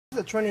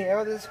the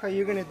 20L, this is how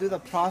you're gonna do the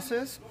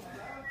process.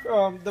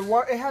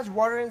 It has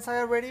water inside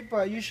already,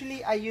 but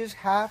usually I use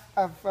half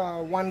of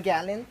 1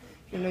 gallon.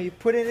 You know, you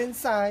put it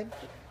inside.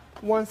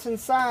 Once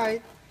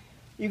inside,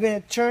 you're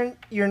gonna turn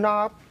your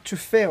knob to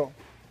fill.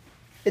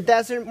 It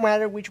doesn't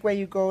matter which way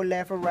you go,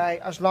 left or right,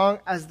 as long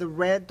as the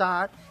red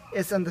dot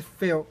is on the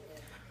fill.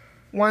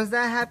 Once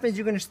that happens,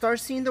 you're gonna start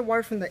seeing the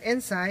water from the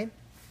inside.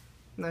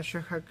 I'm not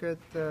sure how good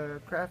the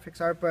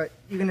graphics are, but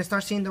you're gonna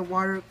start seeing the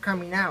water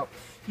coming out.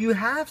 You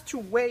have to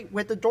wait,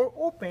 with the door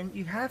open,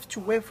 you have to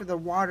wait for the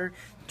water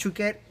to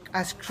get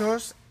as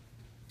close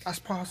as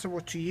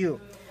possible to you.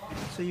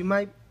 So you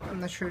might, I'm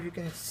not sure if you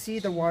can see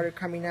the water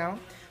coming out,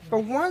 but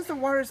once the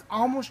water is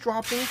almost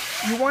dropping,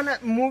 you wanna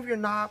move your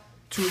knob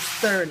to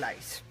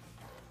sterilize.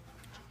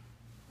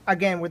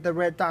 Again, with the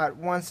red dot.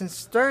 Once it's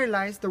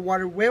sterilized, the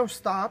water will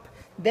stop.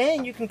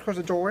 Then you can close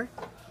the door.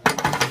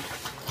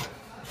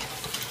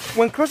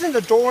 When closing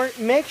the door,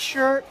 make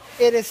sure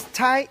it is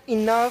tight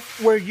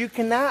enough where you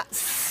cannot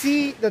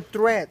see the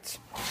threads.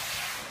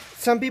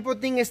 Some people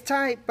think it's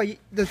tight, but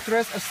the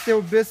threads are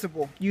still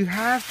visible. You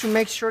have to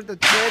make sure the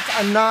threads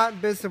are not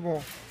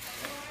visible.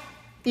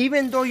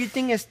 Even though you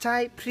think it's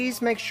tight,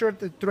 please make sure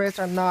the threads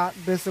are not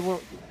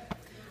visible.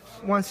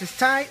 Once it's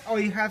tight, all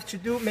you have to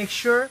do, make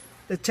sure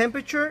the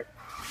temperature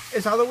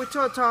is all the way to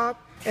the top,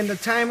 and the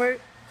timer,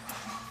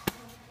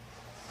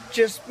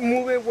 just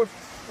move it with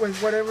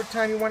whatever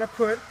time you want to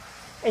put,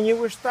 and you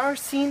will start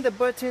seeing the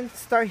button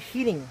start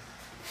heating.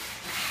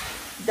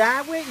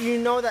 That way you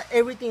know that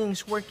everything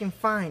is working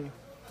fine.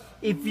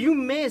 If you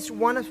miss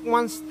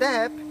one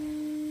step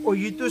or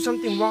you do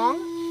something wrong,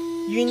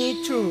 you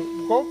need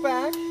to go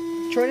back,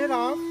 turn it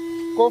off,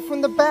 go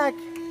from the back,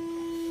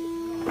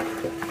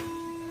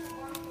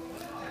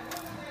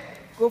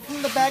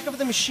 of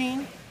the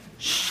machine,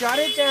 shut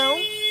it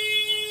down,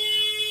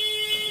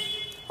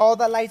 all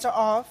the lights are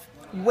off,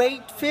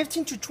 wait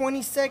 15 to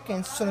 20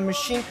 seconds so the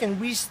machine can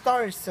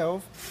restart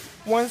itself.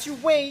 Once you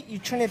wait, you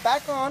turn it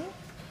back on,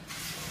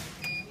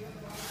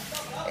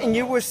 and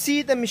you will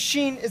see the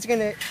machine is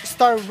gonna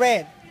start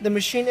red. The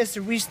machine is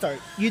to restart.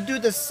 You do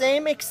the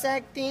same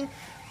exact thing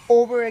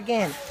over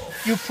again.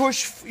 You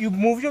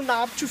move your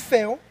knob to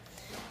fill.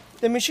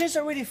 The machine is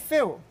already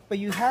filled, but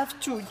you have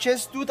to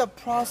just do the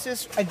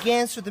process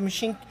again so the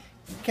machine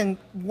can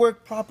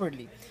work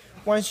properly.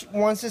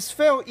 Once it's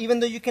filled, even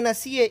though you cannot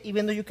see it,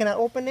 even though you cannot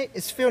open it,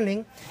 it's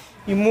filling.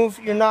 You move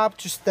your knob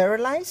to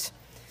sterilize,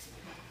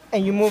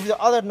 and you move the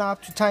other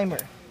knob to timer.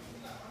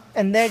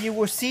 And then you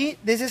will see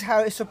this is how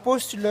it's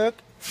supposed to look.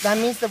 That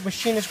means the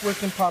machine is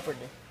working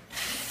properly.